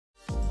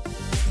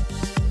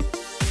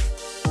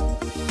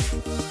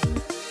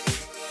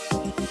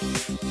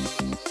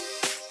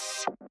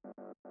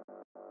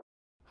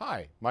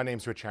Hi, my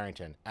name's Rich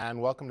Harrington,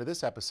 and welcome to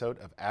this episode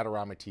of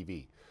Adorama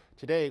TV.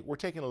 Today, we're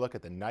taking a look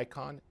at the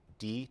Nikon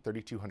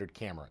D3200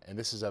 camera, and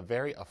this is a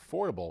very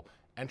affordable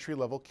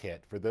entry-level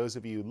kit for those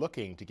of you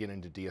looking to get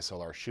into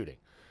DSLR shooting.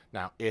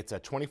 Now, it's a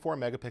 24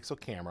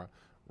 megapixel camera,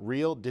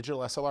 real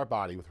digital SLR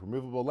body with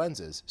removable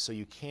lenses, so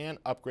you can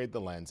upgrade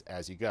the lens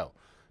as you go.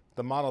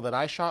 The model that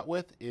I shot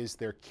with is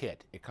their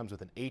kit. It comes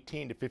with an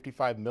 18 to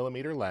 55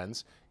 millimeter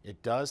lens.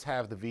 It does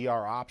have the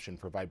VR option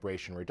for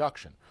vibration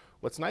reduction.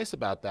 What's nice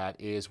about that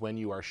is when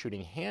you are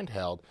shooting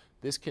handheld,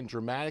 this can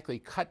dramatically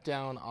cut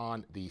down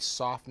on the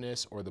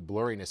softness or the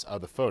blurriness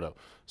of the photo.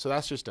 So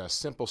that's just a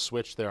simple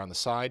switch there on the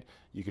side.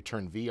 You could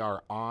turn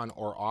VR on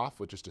or off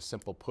with just a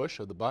simple push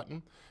of the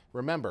button.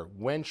 Remember,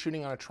 when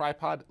shooting on a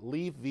tripod,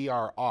 leave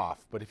VR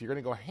off, but if you're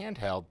going to go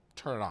handheld,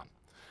 turn it on.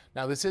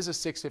 Now this is a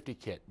 650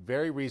 kit,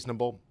 very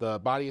reasonable. The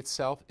body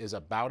itself is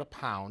about a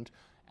pound.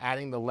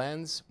 Adding the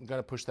lens, I'm going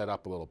to push that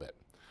up a little bit.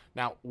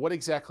 Now, what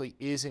exactly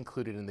is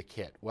included in the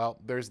kit? Well,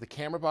 there's the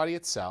camera body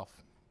itself.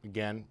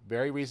 Again,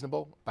 very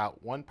reasonable,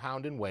 about 1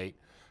 pound in weight.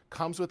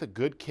 Comes with a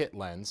good kit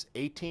lens,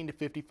 18 to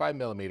 55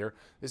 millimeter.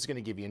 This is going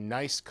to give you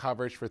nice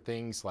coverage for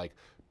things like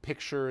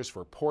pictures,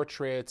 for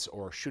portraits,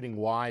 or shooting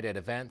wide at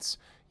events.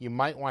 You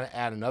might want to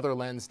add another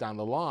lens down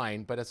the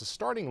line, but as a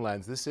starting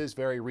lens, this is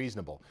very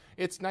reasonable.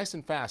 It's nice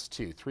and fast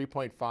too,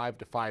 3.5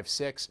 to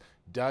 5.6,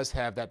 does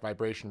have that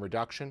vibration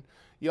reduction.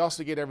 You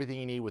also get everything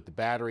you need with the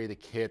battery, the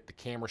kit, the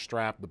camera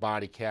strap, the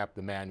body cap,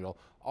 the manual,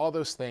 all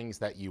those things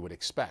that you would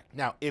expect.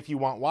 Now, if you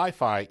want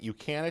Wi-Fi, you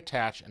can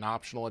attach an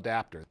optional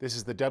adapter. This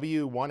is the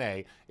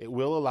W1A. It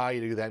will allow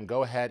you to then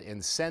go ahead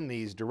and send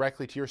these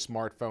directly to your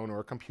smartphone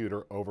or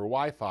computer over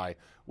Wi-Fi,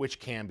 which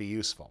can be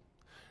useful.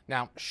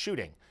 Now,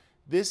 shooting.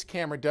 This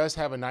camera does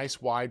have a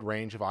nice wide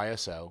range of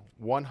ISO,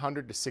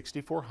 100 to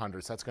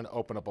 6400, so that's going to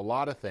open up a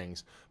lot of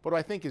things. But what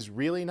I think is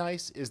really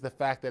nice is the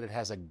fact that it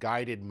has a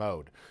guided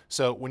mode.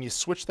 So when you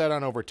switch that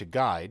on over to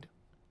guide,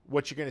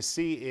 what you're going to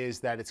see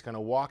is that it's going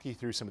to walk you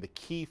through some of the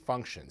key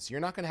functions.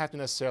 You're not going to have to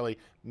necessarily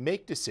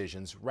make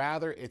decisions,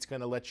 rather it's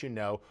going to let you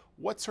know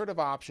what sort of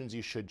options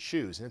you should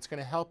choose, and it's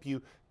going to help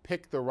you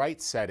pick the right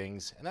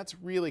settings, and that's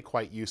really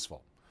quite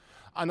useful.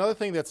 Another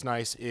thing that's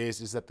nice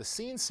is that the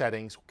scene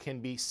settings can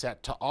be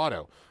set to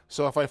auto.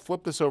 So if I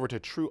flip this over to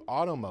true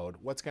auto mode,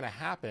 what's going to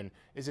happen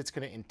is it's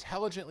going to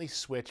intelligently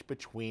switch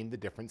between the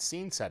different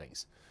scene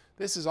settings.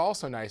 This is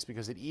also nice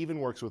because it even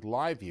works with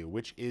live view,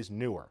 which is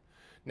newer.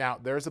 Now,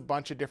 there's a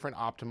bunch of different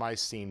optimized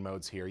scene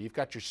modes here. You've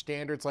got your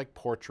standards like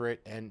portrait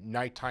and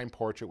nighttime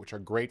portrait, which are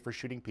great for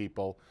shooting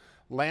people,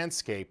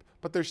 landscape,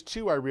 but there's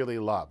two I really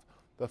love.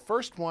 The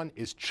first one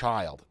is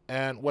child,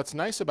 and what's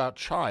nice about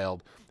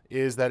child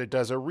is that it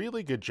does a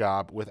really good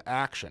job with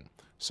action.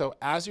 So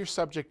as your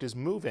subject is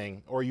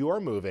moving, or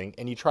you're moving,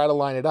 and you try to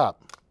line it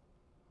up,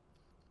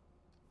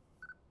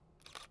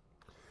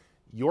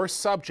 your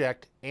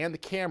subject and the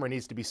camera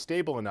needs to be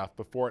stable enough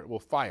before it will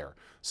fire.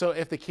 So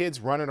if the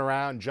kid's running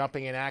around,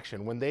 jumping in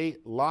action, when they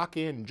lock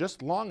in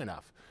just long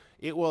enough,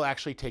 it will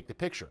actually take the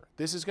picture.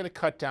 This is going to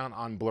cut down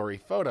on blurry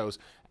photos,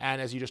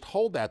 and as you just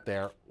hold that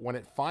there, when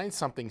it finds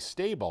something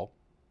stable,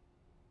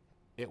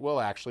 it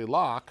will actually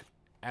lock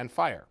and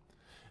fire.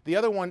 The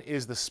other one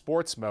is the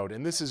sports mode,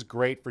 and this is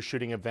great for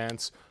shooting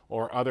events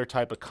or other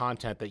type of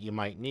content that you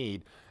might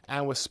need.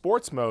 And with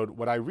sports mode,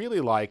 what I really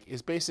like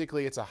is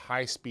basically it's a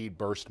high-speed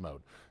burst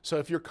mode. So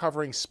if you're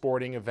covering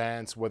sporting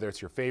events, whether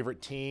it's your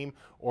favorite team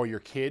or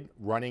your kid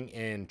running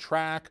in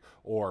track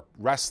or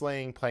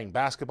wrestling, playing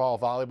basketball,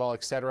 volleyball,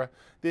 etc.,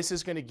 this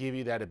is going to give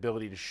you that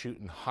ability to shoot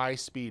in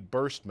high-speed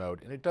burst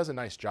mode, and it does a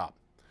nice job.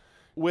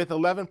 With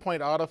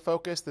 11-point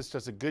autofocus, this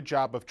does a good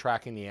job of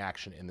tracking the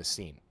action in the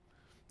scene.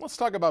 Let's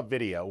talk about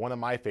video, one of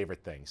my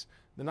favorite things.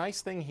 The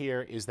nice thing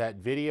here is that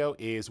video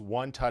is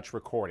one-touch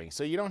recording,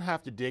 so you don't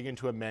have to dig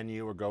into a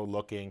menu or go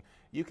looking.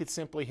 You could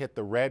simply hit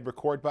the red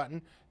record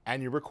button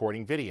and you're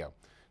recording video.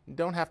 You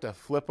don't have to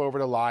flip over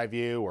to live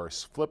view or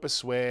flip a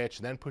switch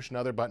and then push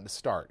another button to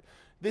start.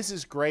 This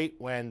is great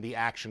when the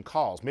action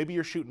calls. Maybe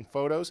you're shooting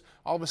photos,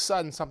 all of a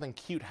sudden something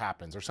cute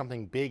happens or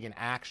something big in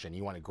action.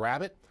 You want to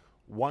grab it,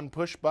 one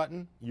push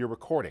button, you're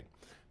recording.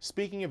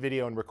 Speaking of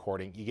video and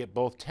recording, you get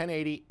both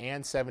 1080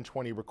 and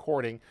 720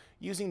 recording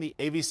using the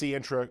AVC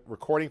Intra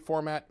recording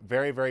format,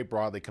 very, very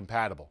broadly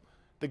compatible.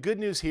 The good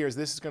news here is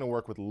this is going to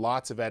work with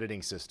lots of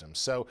editing systems.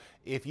 So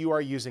if you are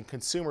using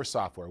consumer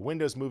software,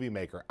 Windows Movie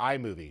Maker,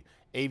 iMovie,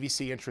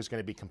 AVC Intra is going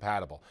to be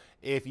compatible.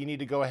 If you need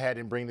to go ahead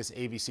and bring this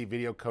AVC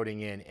video coding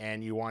in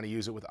and you want to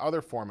use it with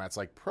other formats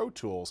like Pro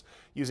Tools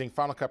using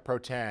Final Cut Pro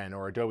 10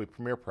 or Adobe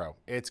Premiere Pro,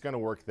 it's going to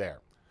work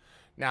there.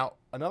 Now,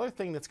 another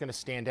thing that's going to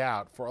stand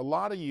out for a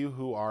lot of you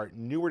who are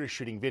newer to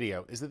shooting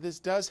video is that this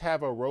does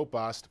have a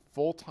robust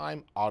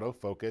full-time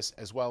autofocus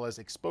as well as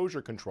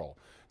exposure control.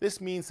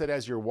 This means that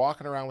as you're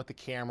walking around with the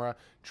camera,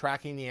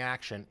 tracking the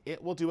action,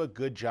 it will do a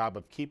good job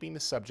of keeping the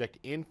subject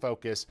in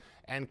focus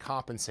and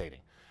compensating.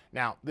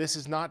 Now, this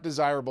is not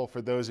desirable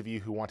for those of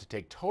you who want to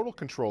take total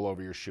control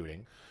over your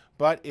shooting,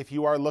 but if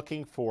you are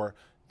looking for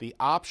the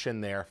option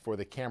there for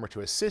the camera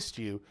to assist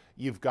you,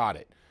 you've got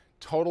it.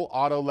 total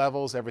auto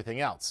levels,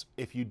 everything else.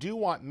 If you do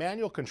want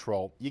manual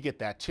control, you get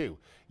that too.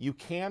 You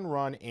can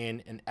run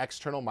in an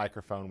external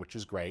microphone, which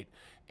is great,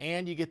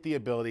 and you get the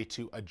ability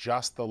to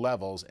adjust the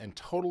levels and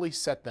totally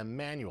set them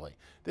manually.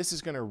 This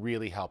is going to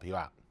really help you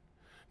out.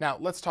 Now,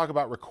 let's talk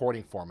about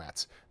recording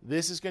formats.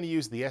 This is going to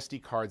use the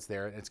SD cards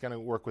there, and it's going to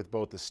work with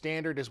both the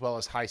standard as well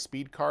as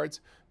high-speed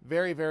cards.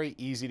 Very, very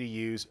easy to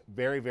use,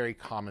 very, very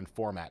common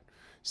format.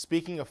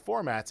 Speaking of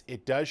formats,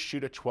 it does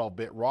shoot a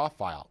 12-bit RAW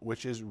file,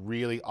 which is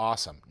really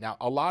awesome. Now,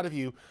 a lot of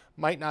you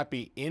might not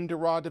be into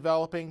RAW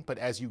developing, but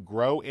as you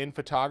grow in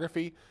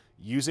photography,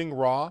 using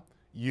RAW,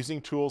 using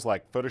tools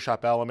like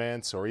Photoshop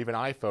Elements or even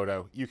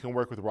iPhoto, you can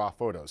work with RAW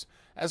photos,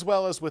 as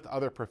well as with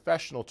other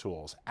professional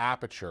tools,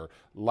 Aperture,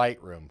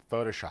 Lightroom,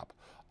 Photoshop.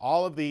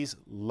 All of these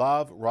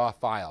love RAW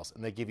files,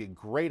 and they give you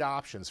great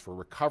options for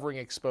recovering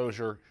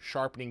exposure,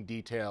 sharpening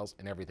details,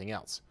 and everything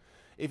else.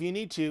 If you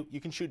need to, you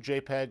can shoot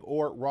JPEG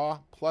or RAW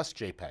plus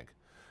JPEG.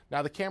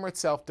 Now, the camera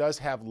itself does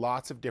have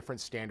lots of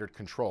different standard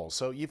controls.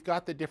 So you've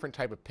got the different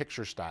type of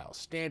picture styles: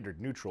 standard,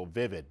 neutral,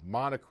 vivid,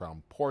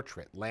 monochrome,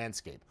 portrait,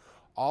 landscape.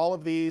 All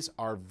of these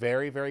are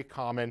very, very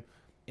common,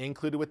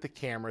 included with the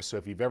camera. So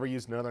if you've ever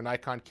used another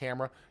Nikon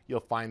camera,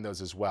 you'll find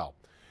those as well.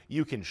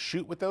 You can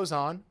shoot with those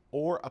on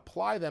or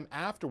apply them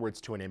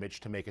afterwards to an image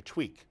to make a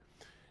tweak.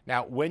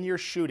 Now, when you're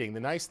shooting, the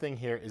nice thing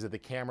here is that the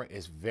camera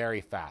is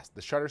very fast.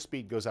 The shutter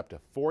speed goes up to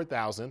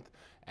 4,000th,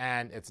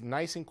 and it's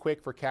nice and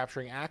quick for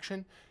capturing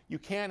action. You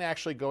can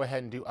actually go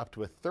ahead and do up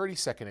to a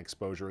 30-second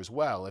exposure as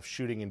well if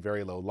shooting in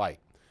very low light.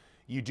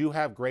 You do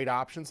have great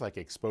options like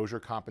exposure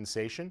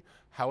compensation.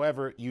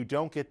 However, you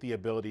don't get the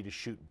ability to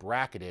shoot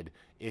bracketed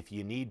if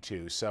you need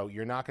to, so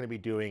you're not going to be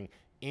doing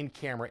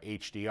in-camera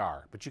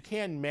HDR. But you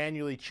can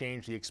manually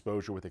change the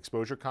exposure with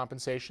exposure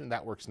compensation.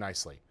 That works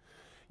nicely.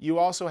 You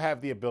also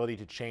have the ability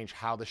to change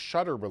how the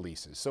shutter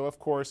releases. So of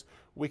course,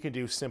 we can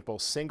do simple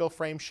single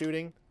frame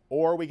shooting,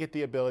 or we get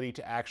the ability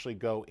to actually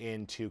go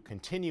into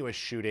continuous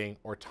shooting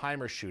or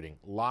timer shooting.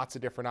 Lots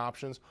of different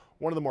options.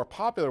 One of the more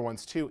popular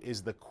ones too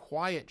is the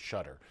quiet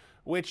shutter,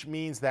 which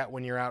means that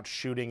when you're out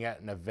shooting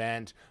at an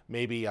event,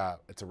 maybe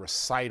it's a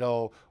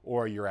recital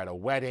or you're at a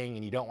wedding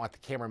and you don't want the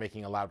camera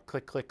making a loud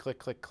click, click, click,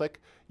 click, click,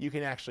 you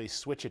can actually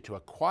switch it to a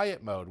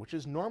quiet mode, which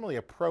is normally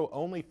a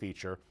pro-only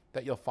feature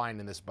that you'll find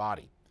in this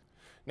body.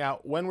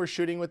 Now, when we're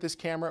shooting with this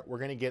camera, we're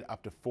going to get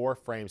up to 4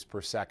 frames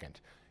per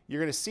second.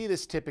 You're going to see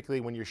this typically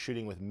when you're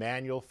shooting with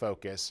manual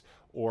focus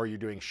or you're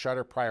doing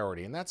shutter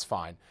priority, and that's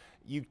fine.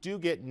 You do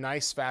get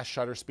nice fast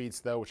shutter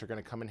speeds though, which are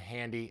going to come in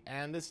handy,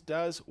 and this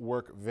does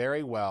work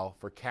very well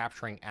for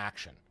capturing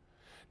action.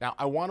 Now,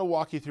 I want to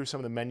walk you through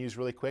some of the menus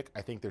really quick.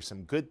 I think there's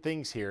some good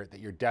things here that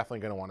you're definitely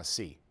going to want to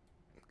see.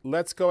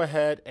 Let's go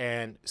ahead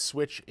and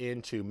switch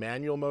into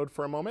manual mode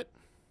for a moment.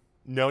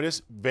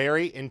 Notice,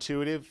 very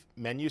intuitive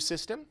menu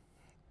system.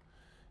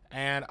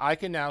 And I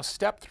can now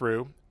step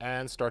through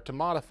and start to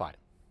modify.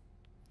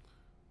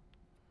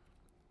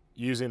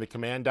 Using the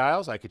command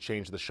dials, I could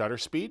change the shutter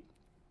speed.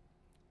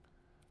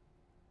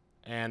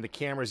 And the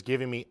camera is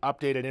giving me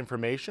updated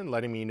information,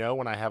 letting me know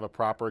when I have a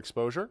proper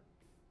exposure.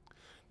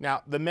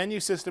 Now, the menu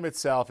system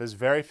itself is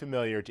very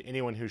familiar to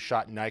anyone who's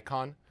shot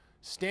Nikon.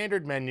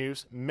 Standard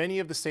menus, many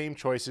of the same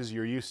choices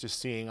you're used to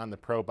seeing on the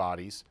Pro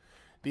bodies.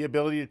 The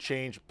ability to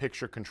change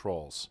picture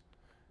controls.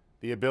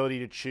 The ability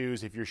to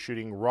choose if you're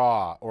shooting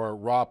RAW or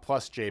RAW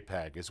plus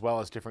JPEG, as well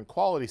as different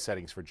quality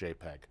settings for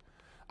JPEG.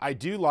 I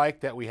do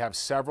like that we have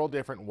several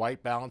different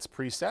white balance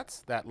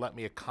presets that let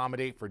me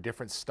accommodate for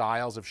different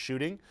styles of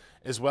shooting,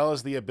 as well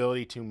as the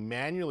ability to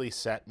manually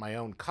set my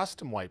own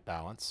custom white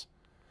balance.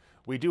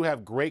 We do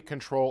have great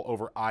control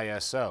over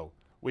ISO.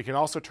 We can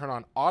also turn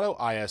on auto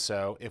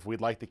ISO if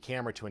we'd like the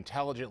camera to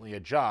intelligently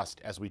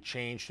adjust as we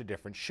change to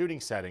different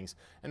shooting settings,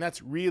 and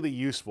that's really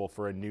useful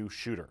for a new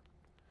shooter.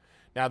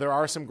 Now, there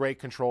are some great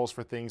controls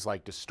for things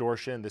like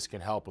distortion. This can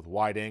help with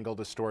wide angle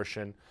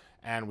distortion.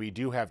 And we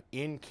do have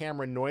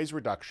in-camera noise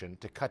reduction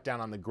to cut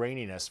down on the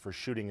graininess for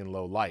shooting in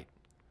low light.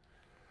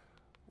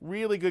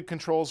 Really good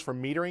controls for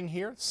metering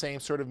here. Same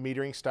sort of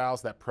metering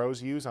styles that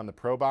pros use on the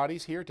Pro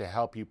bodies here to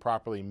help you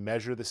properly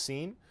measure the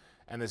scene.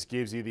 And this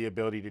gives you the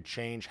ability to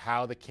change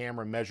how the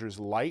camera measures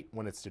light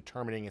when it's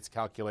determining its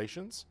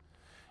calculations.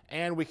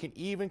 And we can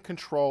even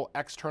control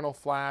external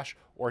flash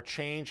or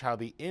change how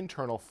the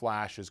internal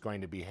flash is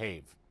going to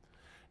behave.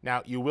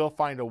 Now, you will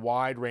find a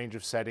wide range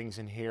of settings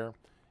in here,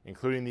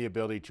 including the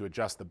ability to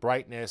adjust the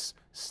brightness,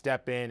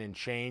 step in and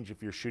change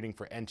if you're shooting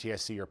for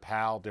NTSC or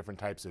PAL, different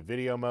types of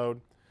video mode.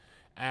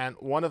 And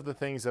one of the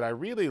things that I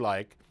really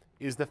like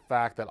is the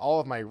fact that all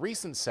of my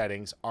recent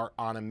settings are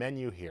on a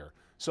menu here.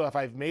 So if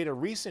I've made a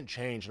recent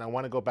change and I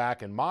want to go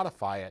back and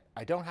modify it,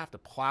 I don't have to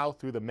plow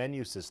through the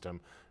menu system.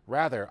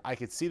 Rather, I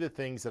could see the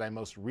things that I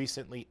most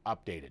recently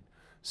updated.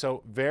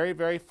 So very,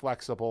 very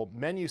flexible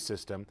menu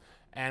system,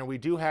 and we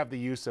do have the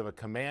use of a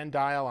command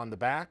dial on the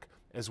back,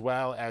 as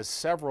well as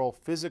several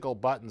physical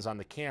buttons on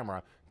the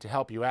camera to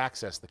help you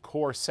access the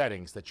core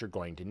settings that you're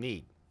going to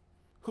need.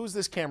 Who's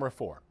this camera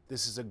for?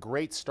 This is a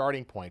great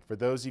starting point for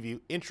those of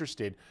you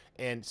interested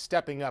in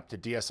stepping up to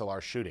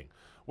DSLR shooting.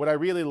 What I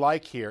really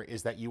like here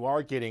is that you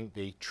are getting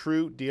the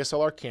true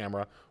DSLR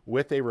camera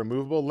with a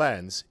removable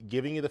lens,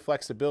 giving you the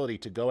flexibility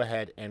to go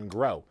ahead and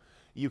grow.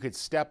 You could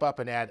step up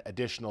and add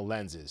additional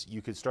lenses.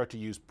 You could start to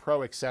use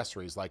pro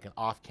accessories like an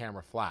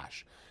off-camera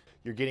flash.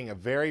 You're getting a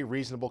very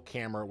reasonable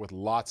camera with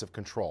lots of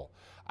control.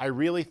 I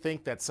really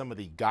think that some of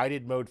the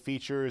guided mode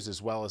features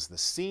as well as the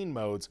scene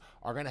modes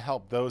are going to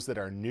help those that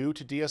are new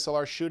to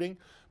DSLR shooting,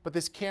 but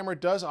this camera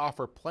does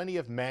offer plenty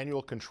of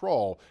manual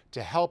control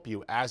to help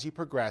you as you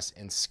progress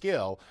in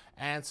skill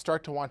and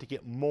start to want to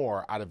get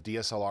more out of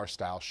DSLR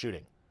style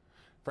shooting.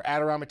 For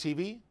Adorama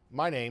TV,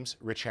 my name's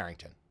Rich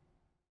Harrington.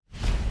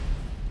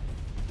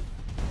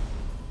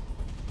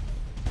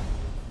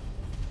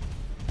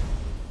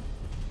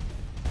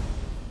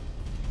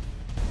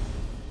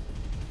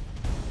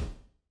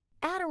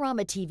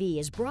 Adorama TV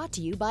is brought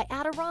to you by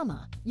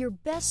Adorama, your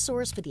best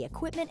source for the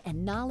equipment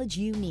and knowledge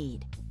you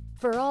need.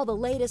 For all the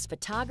latest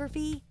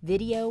photography,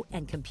 video,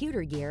 and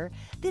computer gear,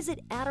 visit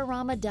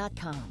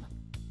Adorama.com.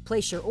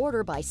 Place your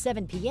order by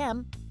 7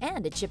 p.m.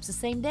 and it ships the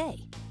same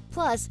day.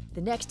 Plus,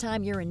 the next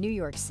time you're in New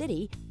York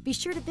City, be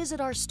sure to visit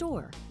our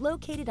store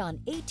located on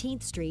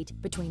 18th Street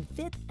between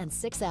 5th and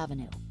 6th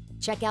Avenue.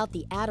 Check out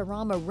the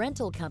Adorama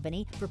Rental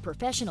Company for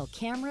professional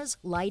cameras,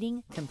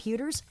 lighting,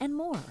 computers, and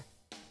more.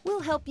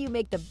 We'll help you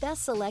make the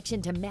best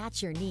selection to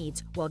match your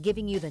needs while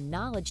giving you the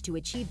knowledge to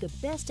achieve the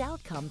best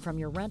outcome from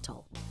your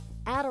rental.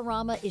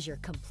 Adorama is your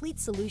complete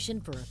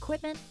solution for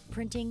equipment,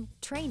 printing,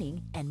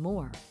 training, and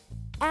more.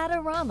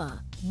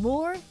 Adorama,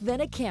 more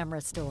than a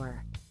camera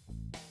store.